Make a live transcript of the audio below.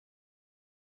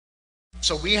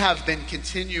So we have been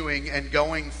continuing and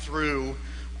going through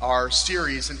our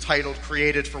series entitled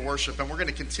Created for Worship, and we're going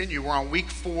to continue. We're on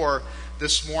week 4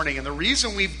 this morning, and the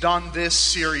reason we've done this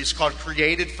series called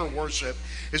Created for Worship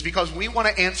is because we want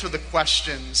to answer the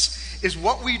questions: is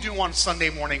what we do on Sunday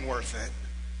morning worth it?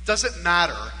 Does it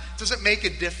matter? Does it make a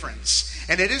difference?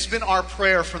 And it has been our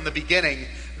prayer from the beginning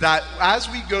that as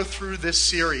we go through this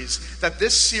series, that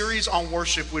this series on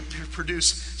worship would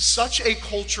produce such a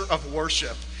culture of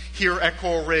worship here at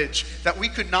Coral Ridge that we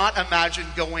could not imagine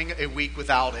going a week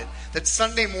without it. That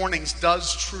Sunday mornings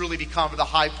does truly become the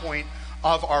high point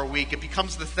of our week. It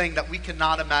becomes the thing that we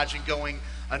cannot imagine going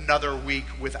another week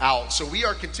without. So we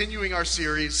are continuing our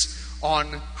series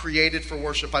on Created for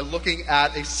Worship by looking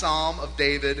at a Psalm of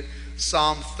David,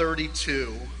 Psalm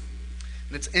 32.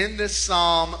 And it's in this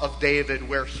Psalm of David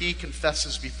where he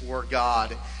confesses before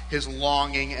God his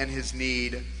longing and his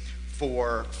need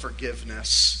for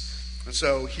forgiveness. And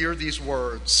so hear these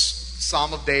words,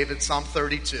 Psalm of David, Psalm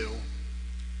 32.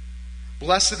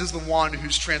 Blessed is the one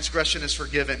whose transgression is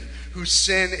forgiven, whose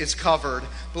sin is covered.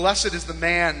 Blessed is the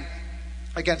man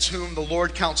against whom the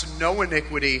Lord counts no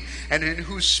iniquity, and in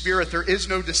whose spirit there is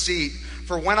no deceit.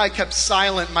 For when I kept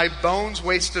silent, my bones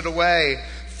wasted away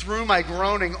through my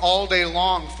groaning all day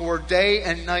long. For day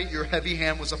and night your heavy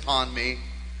hand was upon me.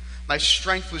 My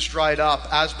strength was dried up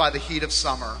as by the heat of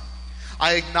summer.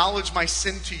 I acknowledged my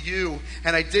sin to you,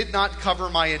 and I did not cover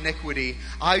my iniquity.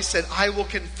 I said, I will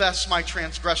confess my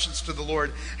transgressions to the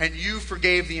Lord, and you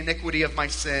forgave the iniquity of my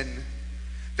sin.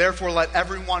 Therefore, let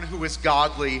everyone who is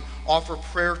godly offer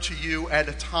prayer to you at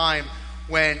a time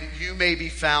when you may be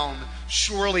found.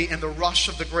 Surely in the rush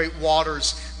of the great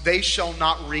waters, they shall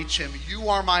not reach him. You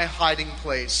are my hiding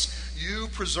place. You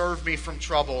preserve me from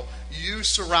trouble. You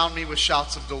surround me with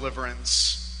shouts of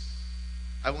deliverance.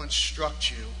 I will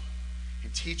instruct you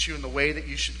and teach you in the way that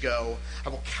you should go. I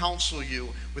will counsel you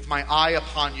with my eye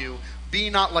upon you.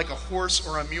 Be not like a horse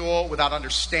or a mule without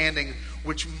understanding,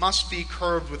 which must be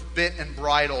curbed with bit and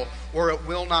bridle, or it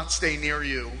will not stay near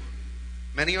you.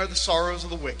 Many are the sorrows of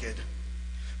the wicked,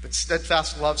 but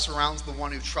steadfast love surrounds the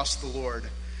one who trusts the Lord.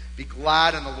 Be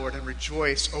glad in the Lord and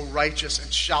rejoice, O righteous,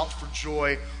 and shout for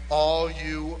joy, all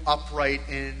you upright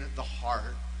in the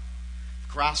heart.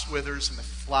 The grass withers and the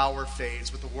flower fades,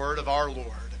 but the word of our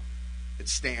Lord, it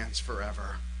stands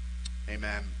forever.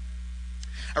 Amen.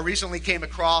 I recently came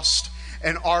across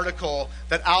an article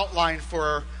that outlined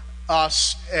for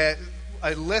us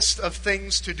a list of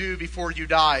things to do before you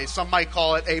die. Some might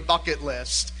call it a bucket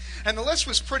list. And the list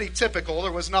was pretty typical.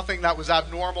 There was nothing that was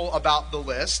abnormal about the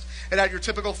list. It had your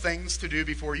typical things to do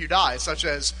before you die, such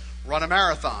as run a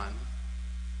marathon,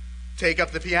 take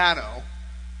up the piano,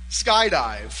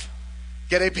 skydive,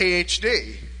 get a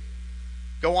PhD,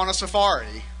 go on a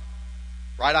safari,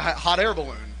 ride a hot air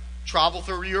balloon, travel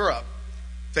through Europe,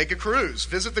 take a cruise,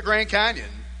 visit the Grand Canyon,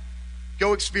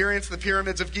 go experience the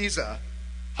pyramids of Giza,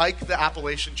 hike the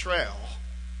Appalachian Trail.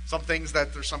 Some things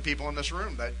that there's some people in this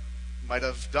room that might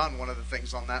have done one of the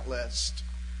things on that list.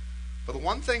 But the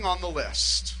one thing on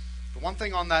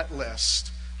that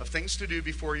list of things to do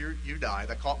before you die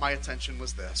that caught my attention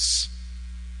was this: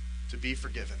 to be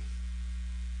forgiven.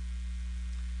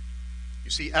 You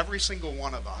see, every single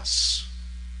one of us,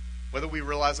 whether we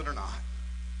realize it or not,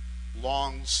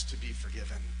 longs to be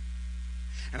forgiven.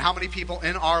 And how many people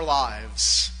in our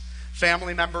lives,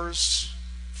 family members,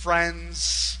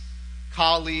 friends,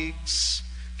 colleagues,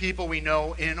 people we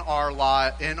know in our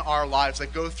lives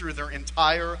that go through their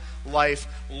entire life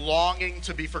longing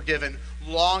to be forgiven,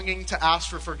 longing to ask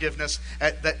for forgiveness,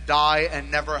 that die and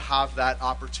never have that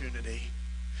opportunity.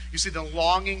 You see, the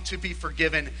longing to be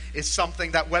forgiven is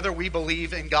something that, whether we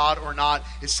believe in God or not,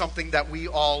 is something that we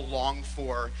all long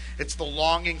for. It's the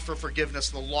longing for forgiveness,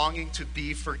 the longing to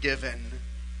be forgiven.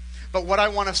 But what I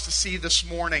want us to see this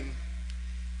morning,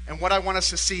 and what I want us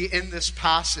to see in this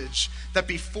passage, that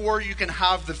before you can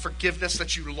have the forgiveness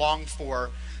that you long for,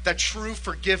 that true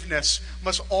forgiveness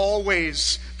must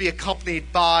always be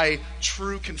accompanied by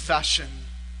true confession.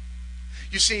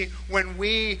 You see, when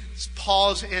we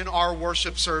pause in our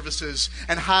worship services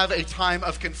and have a time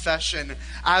of confession,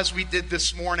 as we did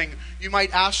this morning, you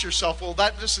might ask yourself, well,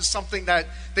 this is something that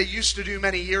they used to do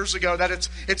many years ago, that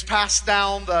it's passed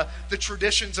down the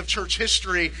traditions of church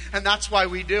history, and that's why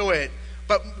we do it.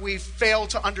 But we fail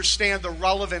to understand the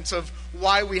relevance of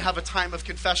why we have a time of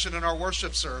confession in our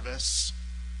worship service.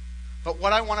 But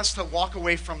what I want us to walk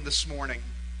away from this morning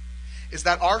is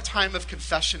that our time of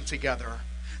confession together,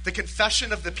 the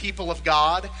confession of the people of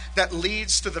God that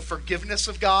leads to the forgiveness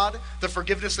of God, the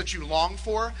forgiveness that you long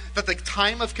for, that the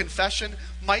time of confession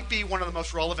might be one of the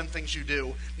most relevant things you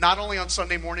do, not only on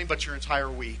Sunday morning, but your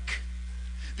entire week.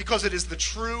 because it is the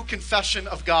true confession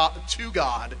of God to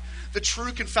God, the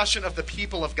true confession of the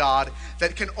people of God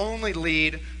that can only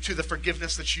lead to the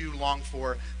forgiveness that you long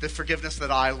for, the forgiveness that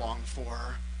I long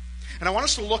for. And I want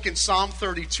us to look in Psalm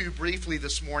 32 briefly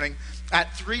this morning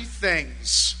at three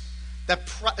things that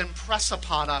impress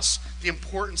upon us the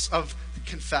importance of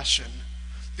confession,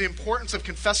 the importance of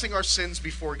confessing our sins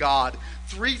before God.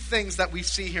 Three things that we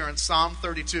see here in Psalm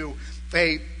 32,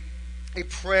 a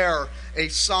prayer, a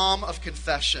psalm of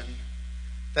confession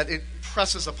that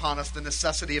impresses upon us the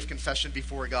necessity of confession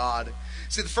before God.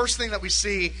 See, the first thing that we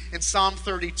see in Psalm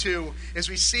 32 is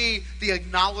we see the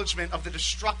acknowledgement of the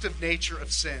destructive nature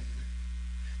of sin.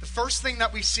 The first thing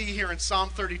that we see here in Psalm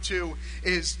 32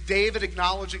 is David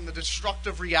acknowledging the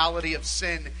destructive reality of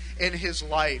sin in his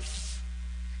life.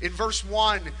 In verse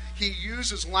 1, he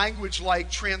uses language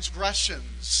like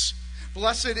transgressions.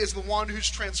 Blessed is the one whose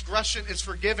transgression is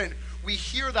forgiven. We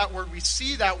hear that word, we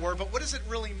see that word, but what does it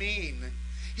really mean?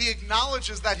 He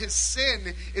acknowledges that his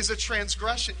sin is a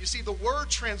transgression. You see, the word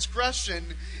transgression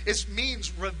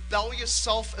means rebellious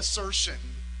self-assertion.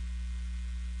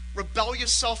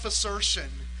 Rebellious self-assertion.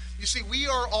 You see, we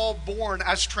are all born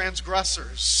as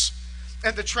transgressors.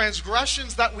 And the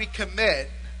transgressions that we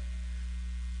commit,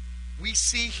 we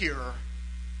see here,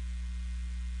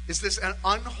 is this an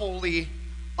unholy,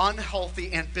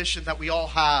 unhealthy ambition that we all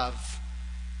have.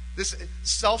 This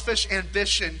selfish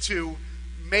ambition to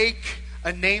make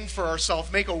a name for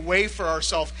ourselves, make a way for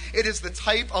ourselves. It is the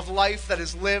type of life that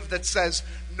is lived that says,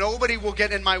 nobody will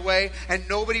get in my way and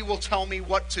nobody will tell me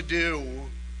what to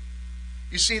do.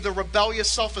 You see, the rebellious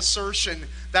self-assertion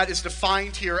that is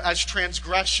defined here as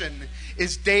transgression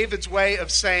is David's way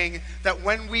of saying that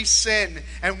when we sin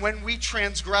and when we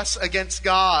transgress against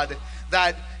God,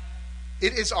 that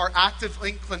it is our active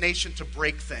inclination to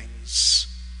break things.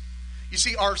 You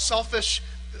see, our selfish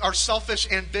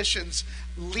ambitions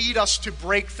lead us to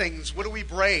break things. What do we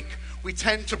break? We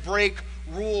tend to break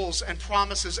rules and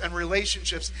promises and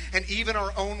relationships and even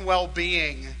our own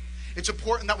well-being. It's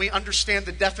important that we understand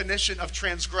the definition of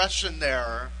transgression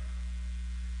there.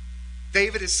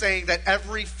 David is saying that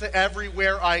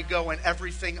everywhere I go and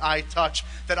everything I touch,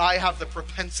 that I have the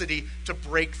propensity to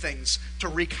break things, to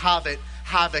wreak havoc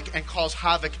and cause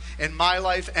havoc in my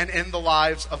life and in the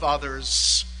lives of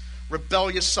others.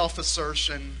 Rebellious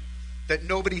self-assertion, that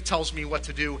nobody tells me what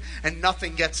to do and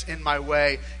nothing gets in my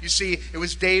way. You see, it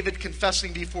was David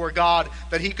confessing before God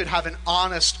that he could have an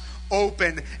honest,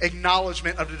 open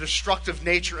acknowledgement of the destructive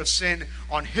nature of sin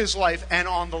on his life and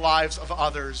on the lives of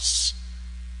others.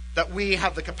 That we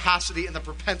have the capacity and the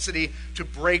propensity to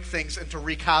break things and to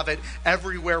wreak havoc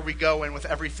everywhere we go and with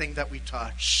everything that we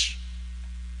touch.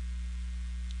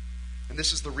 And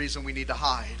this is the reason we need to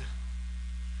hide.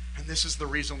 And this is the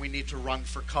reason we need to run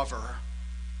for cover.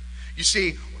 You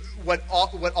see, what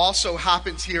also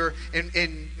happens here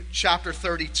in chapter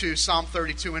 32, Psalm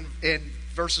 32, in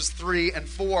verses 3 and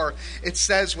 4, it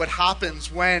says what happens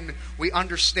when we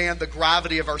understand the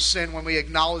gravity of our sin, when we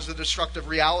acknowledge the destructive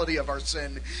reality of our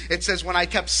sin. It says, when I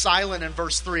kept silent in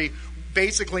verse 3,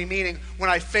 basically meaning when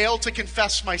I failed to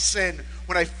confess my sin,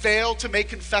 when I failed to make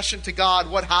confession to God,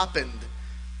 what happened?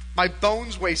 My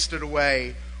bones wasted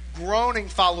away. Groaning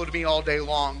followed me all day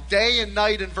long. Day and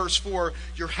night in verse 4,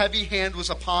 your heavy hand was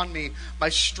upon me. My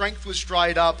strength was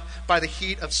dried up by the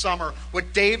heat of summer.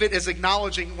 What David is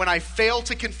acknowledging, when I fail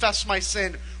to confess my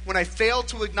sin, when I fail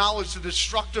to acknowledge the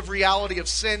destructive reality of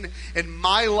sin in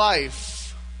my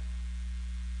life,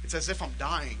 it's as if I'm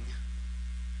dying.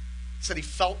 It said he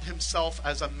felt himself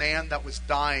as a man that was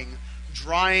dying,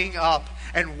 drying up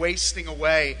and wasting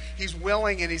away. He's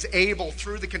willing and he's able,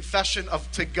 through the confession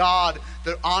to God,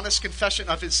 the honest confession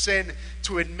of his sin,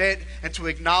 to admit and to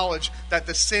acknowledge that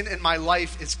the sin in my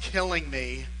life is killing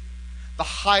me. The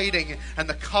hiding and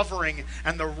the covering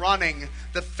and the running,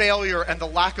 the failure and the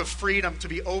lack of freedom to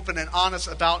be open and honest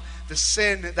about the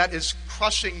sin that is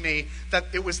crushing me, that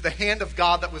it was the hand of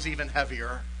God that was even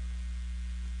heavier.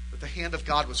 The hand of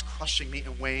God was crushing me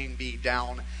and weighing me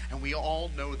down. And we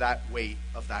all know that weight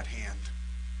of that hand.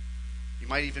 You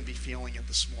might even be feeling it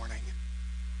this morning.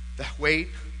 The weight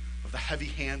of the heavy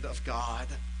hand of God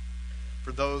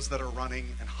for those that are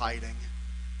running and hiding.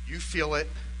 You feel it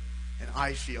and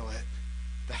I feel it.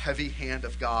 The heavy hand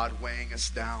of God weighing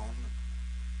us down.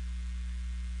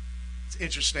 It's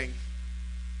interesting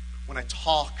when I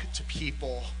talk to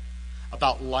people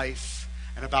about life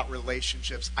and about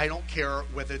relationships. I don't care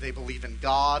whether they believe in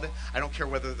God. I don't care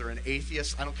whether they're an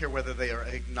atheist. I don't care whether they are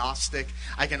agnostic.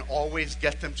 I can always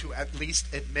get them to at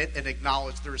least admit and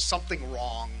acknowledge there is something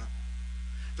wrong.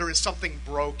 There is something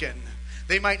broken.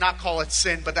 They might not call it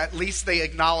sin, but at least they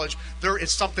acknowledge there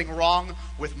is something wrong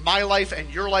with my life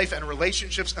and your life and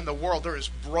relationships and the world. There is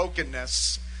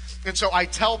brokenness. And so I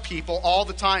tell people all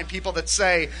the time, people that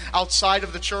say outside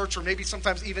of the church or maybe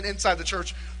sometimes even inside the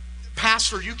church,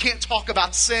 Pastor, you can't talk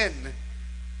about sin.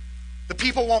 The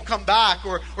people won't come back,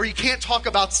 or you can't talk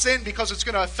about sin because it's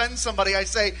going to offend somebody. I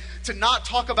say, to not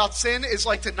talk about sin is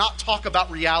like to not talk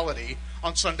about reality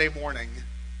on Sunday morning.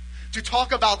 To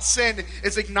talk about sin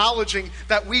is acknowledging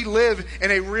that we live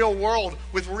in a real world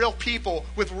with real people,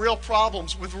 with real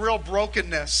problems, with real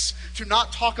brokenness. To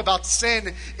not talk about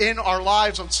sin in our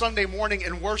lives on Sunday morning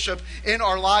in worship, in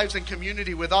our lives in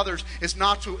community with others, is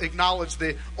not to acknowledge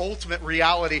the ultimate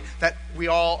reality that we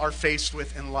all are faced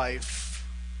with in life.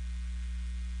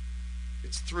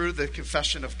 It's through the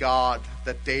confession of God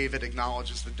that David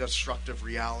acknowledges the destructive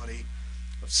reality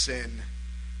of sin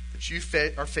that you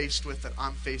are faced with, that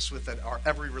I'm faced with, that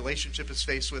every relationship is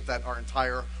faced with, that our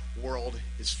entire world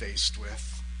is faced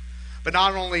with. But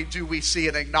not only do we see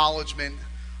an acknowledgement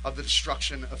of the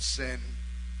destruction of sin,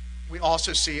 we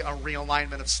also see a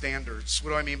realignment of standards.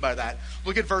 What do I mean by that?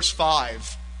 Look at verse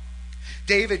 5.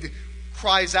 David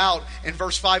cries out in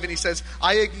verse 5 and he says,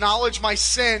 I acknowledge my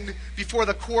sin before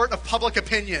the court of public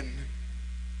opinion.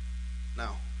 No.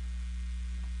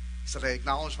 He said, I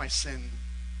acknowledge my sin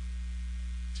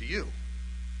to you.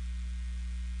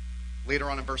 Later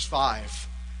on in verse 5,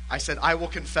 I said, I will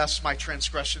confess my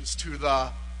transgressions to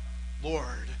the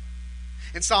Lord.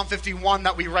 In Psalm 51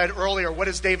 that we read earlier, what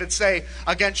does David say?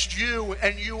 Against you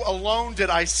and you alone did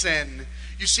I sin.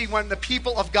 You see, when the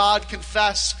people of God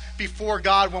confess before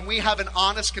God, when we have an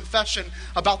honest confession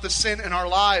about the sin in our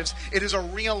lives, it is a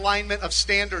realignment of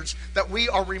standards that we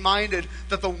are reminded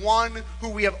that the one who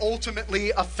we have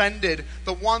ultimately offended,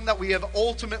 the one that we have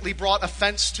ultimately brought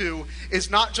offense to,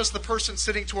 is not just the person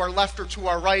sitting to our left or to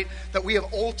our right, that we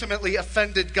have ultimately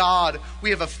offended God. We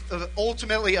have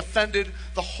ultimately offended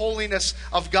the holiness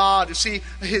of God. You see,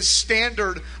 his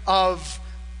standard of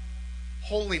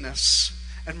holiness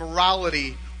and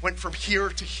morality went from here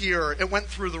to here. It went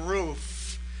through the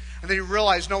roof. And then you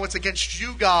realize, no, it's against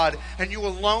you, God, and you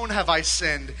alone have I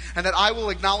sinned, and that I will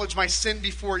acknowledge my sin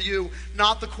before you,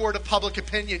 not the court of public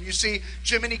opinion. You see,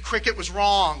 Jiminy Cricket was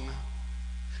wrong.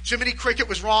 Jiminy Cricket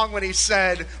was wrong when he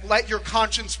said, let your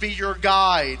conscience be your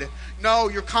guide. No,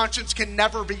 your conscience can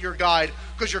never be your guide,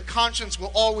 because your conscience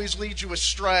will always lead you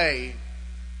astray.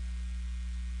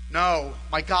 No,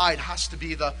 my guide has to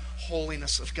be the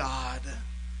holiness of God.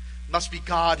 It must be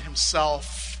God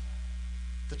himself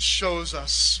that shows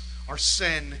us our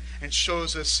sin and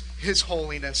shows us his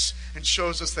holiness and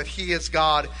shows us that he is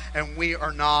God and we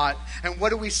are not. And what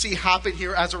do we see happen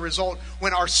here as a result?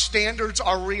 When our standards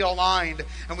are realigned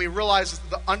and we realize,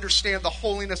 understand the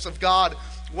holiness of God,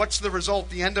 what's the result?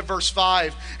 The end of verse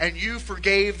 5, and you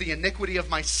forgave the iniquity of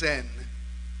my sin.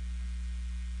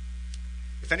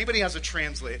 If anybody has a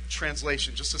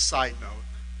translation, just a side note,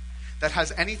 that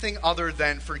has anything other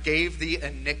than forgave the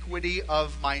iniquity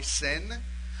of my sin,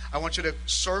 I want you to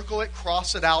circle it,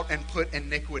 cross it out, and put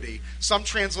iniquity. Some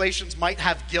translations might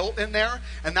have guilt in there,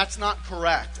 and that's not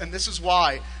correct. And this is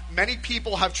why many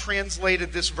people have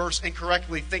translated this verse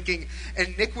incorrectly, thinking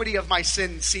iniquity of my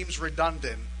sin seems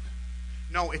redundant.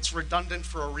 No, it's redundant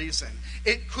for a reason.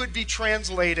 It could be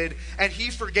translated, and he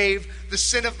forgave the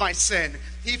sin of my sin.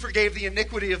 He forgave the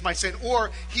iniquity of my sin,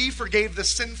 or he forgave the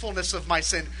sinfulness of my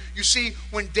sin. You see,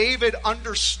 when David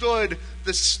understood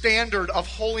the standard of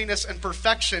holiness and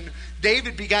perfection,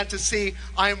 David began to see,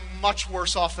 I am much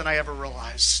worse off than I ever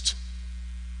realized.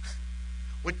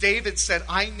 What David said,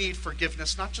 I need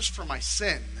forgiveness, not just for my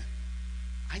sin.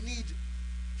 I need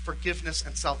forgiveness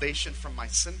and salvation from my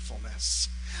sinfulness.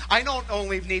 I don't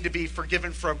only need to be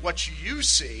forgiven for what you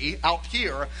see out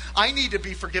here. I need to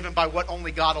be forgiven by what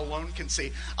only God alone can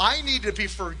see. I need to be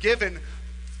forgiven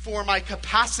for my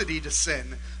capacity to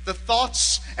sin, the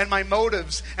thoughts and my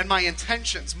motives and my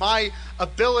intentions, my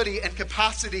ability and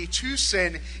capacity to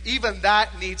sin, even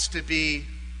that needs to be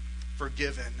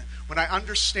forgiven. When I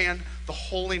understand the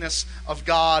holiness of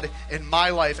God in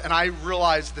my life and I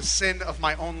realize the sin of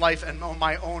my own life and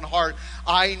my own heart,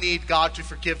 I need God to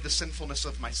forgive the sinfulness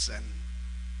of my sin,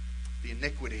 the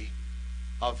iniquity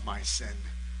of my sin.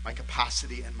 My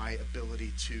capacity and my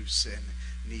ability to sin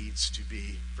needs to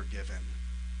be forgiven.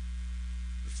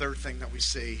 The third thing that we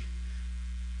see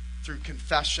through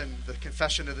confession, the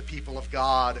confession of the people of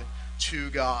God to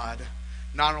God,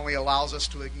 not only allows us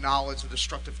to acknowledge the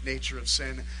destructive nature of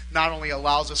sin, not only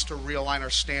allows us to realign our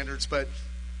standards, but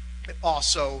it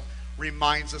also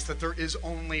reminds us that there is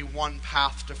only one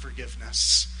path to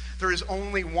forgiveness. There is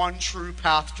only one true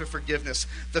path to forgiveness,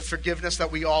 the forgiveness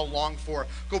that we all long for.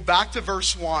 Go back to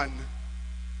verse 1.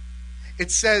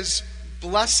 It says,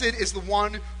 blessed is the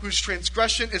one whose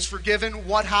transgression is forgiven.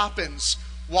 What happens?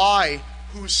 Why?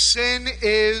 Whose sin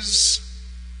is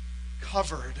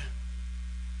covered.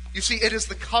 You see, it is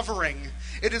the covering.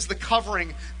 It is the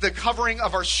covering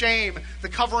of our shame, the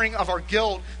covering of our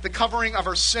guilt, the covering of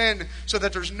our sin, so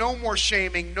that there's no more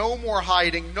shaming, no more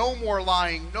hiding, no more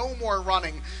lying, no more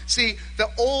running. See,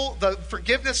 the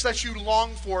forgiveness that you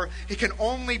long for, it can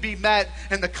only be met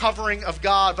in the covering of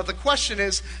God. But the question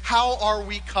is, how are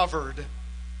we covered?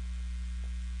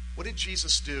 What did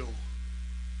Jesus do?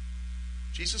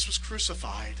 Jesus was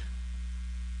crucified.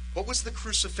 What was the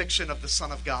crucifixion of the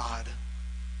Son of God?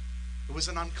 It was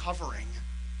an uncovering.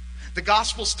 The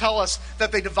Gospels tell us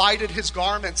that they divided his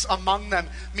garments among them,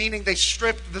 meaning they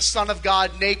stripped the Son of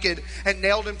God naked and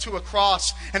nailed him to a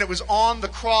cross. And it was on the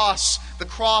cross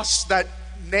that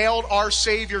nailed our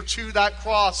Savior to that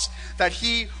cross, that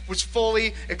he was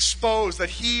fully exposed, that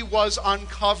he was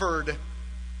uncovered.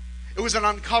 It was an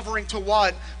uncovering to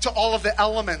what? To all of the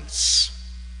elements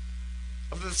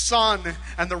of the sun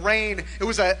and the rain. It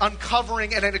was an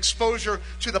uncovering and an exposure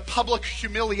to the public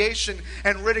humiliation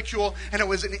and ridicule. And it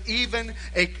was even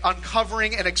an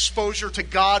uncovering and exposure to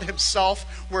God himself,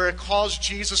 where it caused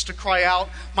Jesus to cry out,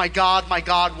 my God,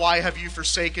 why have you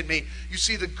forsaken me? You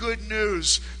see, the good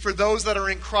news for those that are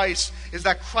in Christ is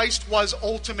that Christ was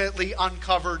ultimately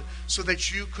uncovered so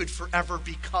that you could forever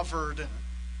be covered.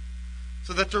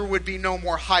 So that there would be no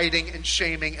more hiding and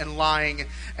shaming and lying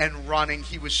and running.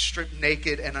 He was stripped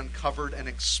naked and uncovered and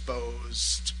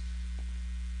exposed.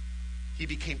 He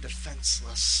became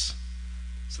defenseless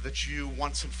so that you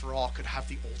once and for all could have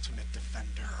the ultimate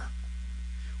defender.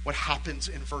 What happens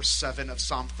in verse 7 of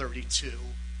Psalm 32?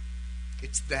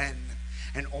 It's then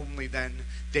and only then,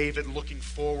 David looking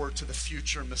forward to the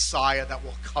future Messiah that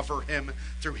will cover him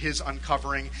through his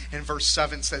uncovering. And verse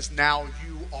 7 says, now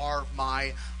you are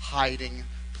my hiding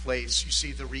place. You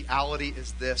see, the reality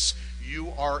is this: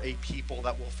 you are a people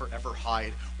that will forever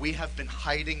hide. We have been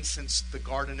hiding since the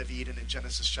Garden of Eden in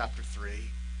Genesis chapter 3.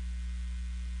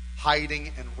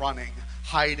 Hiding and running,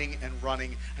 hiding and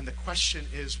running. And the question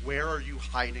is, where are you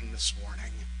hiding this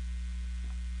morning?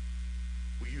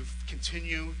 Will you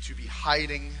continue to be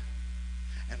hiding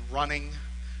and running,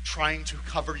 trying to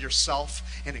cover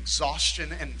yourself in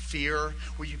exhaustion and fear?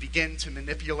 Will you begin to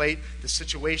manipulate the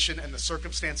situation and the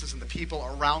circumstances and the people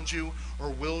around you? Or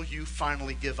will you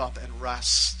finally give up and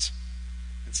rest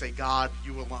and say, God,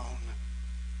 you alone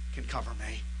can cover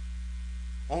me.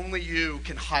 Only you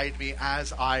can hide me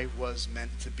as I was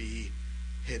meant to be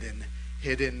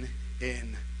hidden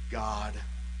in God,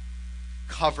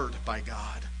 covered by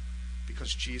God,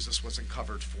 because Jesus was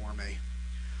uncovered for me.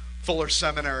 Fuller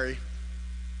Seminary,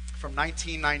 from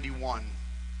 1991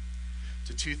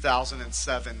 to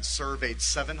 2007, surveyed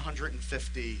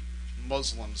 750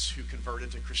 Muslims who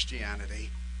converted to Christianity.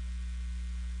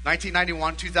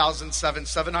 1991, 2007,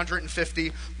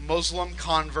 750 Muslim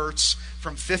converts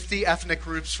from 50 ethnic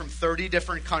groups from 30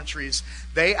 different countries.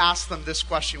 They asked them this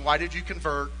question: why did you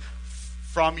convert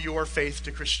from your faith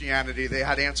to Christianity? They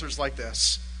had answers like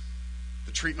this: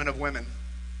 the treatment of women,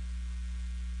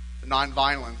 the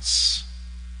nonviolence,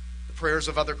 the prayers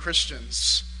of other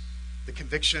Christians, the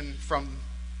conviction from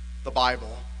the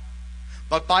Bible.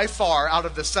 But by far, out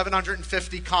of the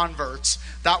 750 converts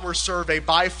that were surveyed,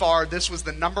 by far, this was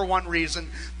the number one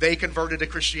reason they converted to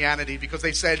Christianity, because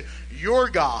they said, your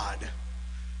God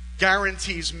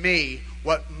guarantees me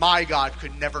what my God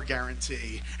could never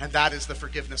guarantee, and that is the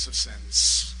forgiveness of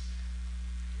sins.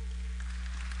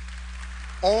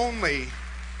 Only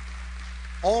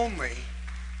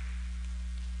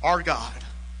our God,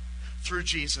 through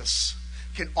Jesus,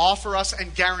 can offer us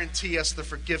and guarantee us the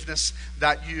forgiveness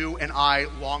that you and I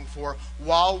long for.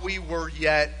 While we were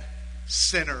yet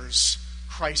sinners,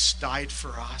 Christ died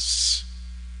for us.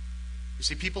 You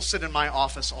see, people sit in my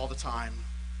office all the time,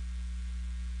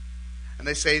 and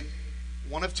they say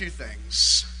one of two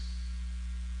things: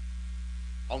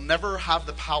 I'll never have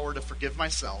the power to forgive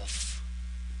myself,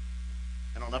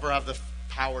 and I'll never have the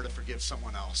power to forgive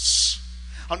someone else.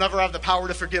 I'll never have the power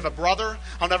to forgive a brother.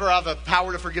 I'll never have the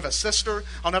power to forgive a sister.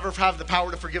 I'll never have the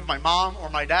power to forgive my mom or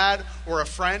my dad or a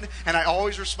friend. And I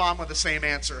always respond with the same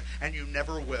answer: and you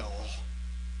never will,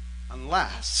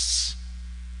 unless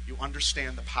you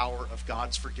understand the power of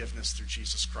God's forgiveness through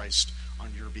Jesus Christ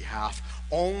on your behalf.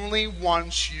 Only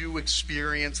once you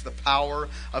experience the power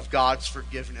of God's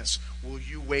forgiveness will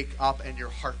you wake up and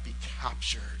your heart be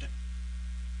captured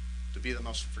to be the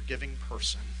most forgiving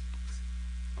person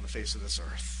on the face of this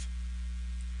earth.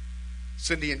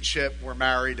 Cindy and Chip were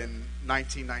married in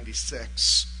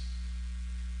 1996.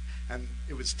 And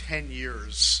it was 10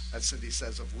 years, as Cindy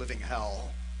says, of living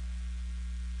hell.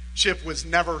 Chip was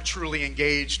never truly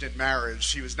engaged in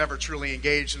marriage. He was never truly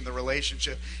engaged in the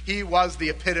relationship. He was the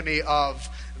epitome of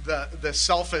the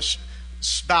selfish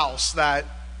spouse that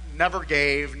never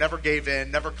gave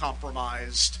in, never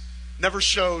compromised, never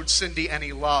showed Cindy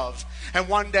any love. And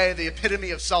one day, the epitome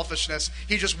of selfishness,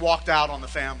 he just walked out on the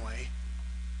family.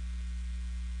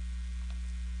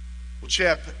 Well,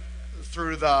 Chip,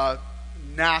 through the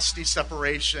nasty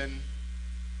separation,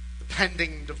 the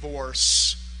pending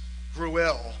divorce, grew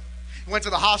ill. He went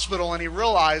to the hospital and he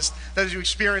realized that he was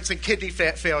experiencing kidney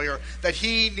failure, that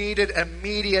he needed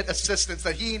immediate assistance,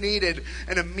 that he needed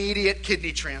an immediate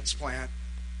kidney transplant.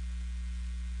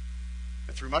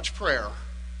 And through much prayer,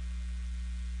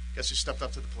 guess who stepped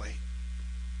up to the plate?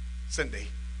 Cindy.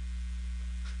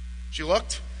 She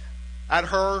looked at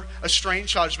her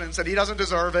estranged husband and said, he doesn't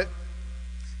deserve it.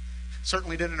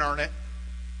 Certainly didn't earn it.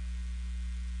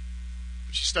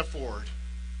 But she stepped forward.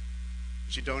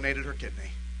 She donated her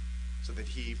kidney so that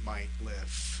he might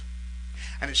live.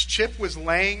 And as Chip was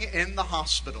laying in the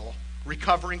hospital,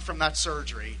 recovering from that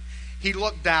surgery, he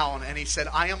looked down and he said,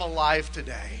 I am alive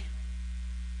today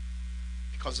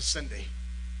because of Cindy.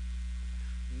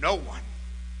 No one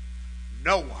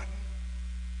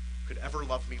could ever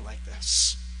love me like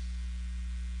this.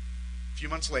 A few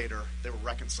months later, they were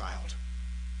reconciled.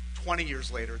 20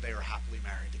 years later, they are happily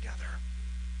married together.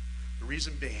 The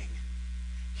reason being,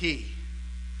 he,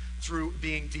 through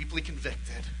being deeply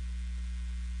convicted,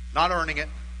 not earning it,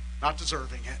 not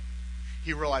deserving it,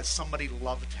 he realized somebody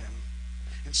loved him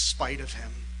in spite of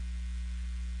him.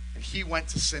 And he went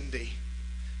to Cindy,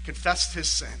 confessed his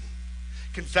sin,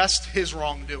 confessed his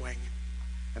wrongdoing,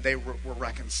 and they were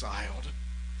reconciled.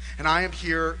 And I am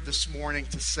here this morning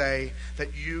to say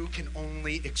that you can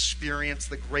only experience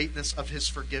the greatness of his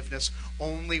forgiveness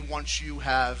only once you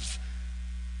have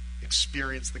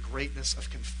experienced the greatness of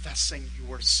confessing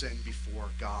your sin before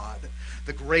God.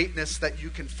 The greatness that you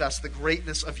confess, the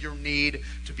greatness of your need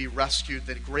to be rescued,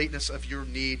 the greatness of your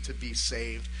need to be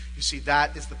saved. You see,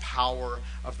 that is the power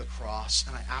of the cross.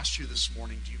 And I ask you this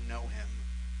morning, do you know him?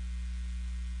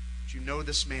 Do you know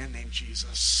this man named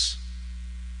Jesus,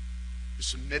 who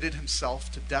submitted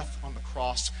himself to death on the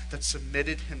cross, that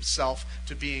submitted himself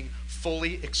to being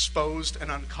fully exposed and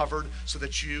uncovered so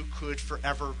that you could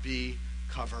forever be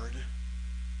covered?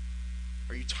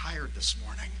 Are you tired this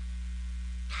morning?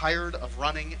 Tired of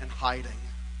running and hiding?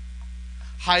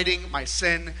 Hiding my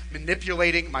sin,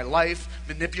 manipulating my life,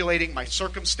 manipulating my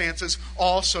circumstances.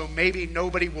 Also, maybe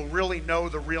nobody will really know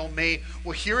the real me.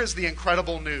 Well, here is the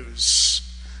incredible news.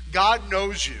 God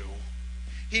knows you.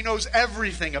 He knows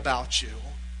everything about you.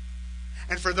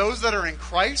 And for those that are in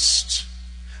Christ,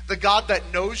 the God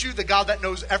that knows you, the God that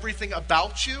knows everything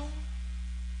about you,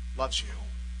 loves you.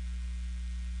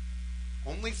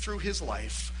 Only through his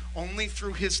life, only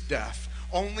through his death,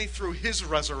 only through his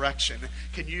resurrection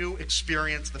can you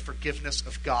experience the forgiveness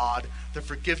of God, the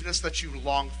forgiveness that you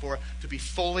long for, to be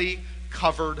fully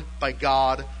covered by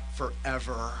God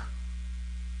forever.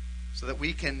 So that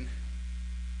we can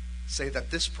say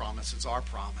that this promise is our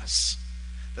promise,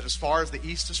 that as far as the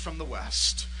east is from the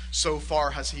west, so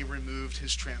far has he removed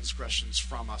his transgressions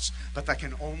from us. But that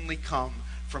can only come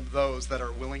from those that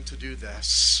are willing to do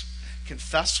this.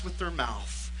 Confess with their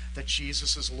mouth that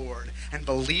Jesus is Lord, and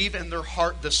believe in their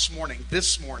heart this morning,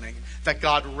 that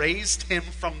God raised him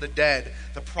from the dead.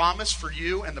 The promise for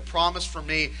you and the promise for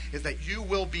me is that you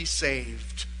will be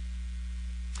saved.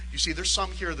 You see, there's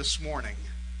some here this morning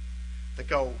that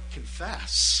go,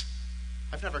 confess.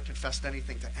 I've never confessed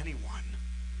anything to anyone.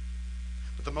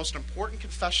 But the most important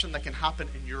confession that can happen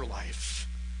in your life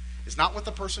is not with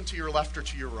the person to your left or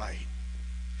to your right.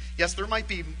 Yes, there might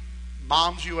be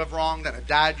moms you have wronged, and a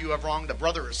dad you have wronged, a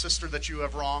brother or sister that you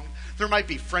have wronged. There might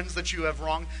be friends that you have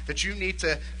wronged that you need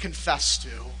to confess to.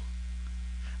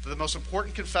 But the most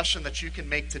important confession that you can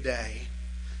make today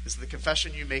is the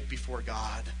confession you make before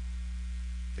God.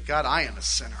 That God, I am a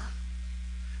sinner.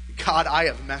 God, I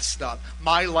have messed up.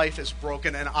 My life is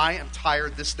broken, and I am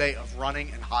tired this day of running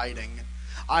and hiding.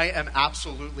 I am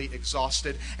absolutely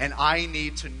exhausted, and I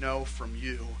need to know from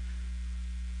you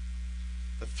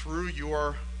that through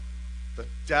the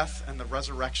death and the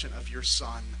resurrection of your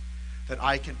Son, that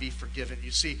I can be forgiven.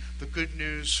 You see, the good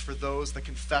news for those that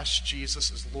confess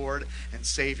Jesus as Lord and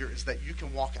Savior is that you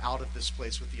can walk out of this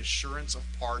place with the assurance of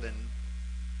pardon,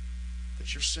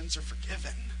 that your sins are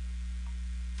forgiven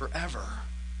forever.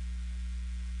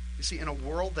 You see, in a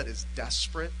world that is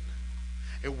desperate,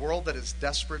 a world that is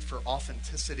desperate for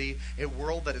authenticity, a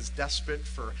world that is desperate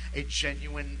for a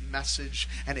genuine message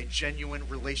and a genuine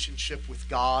relationship with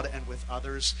God and with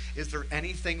others. Is there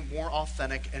anything more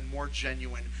authentic and more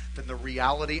genuine than the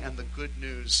reality and the good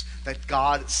news that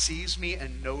God sees me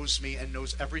and knows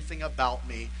everything about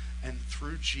me, and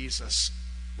through Jesus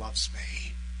loves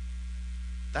me?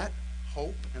 That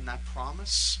hope and that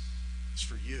promise is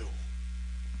for you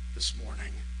this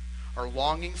morning. Our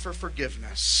longing for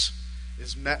forgiveness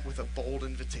is met with a bold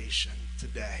invitation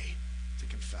today to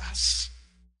confess.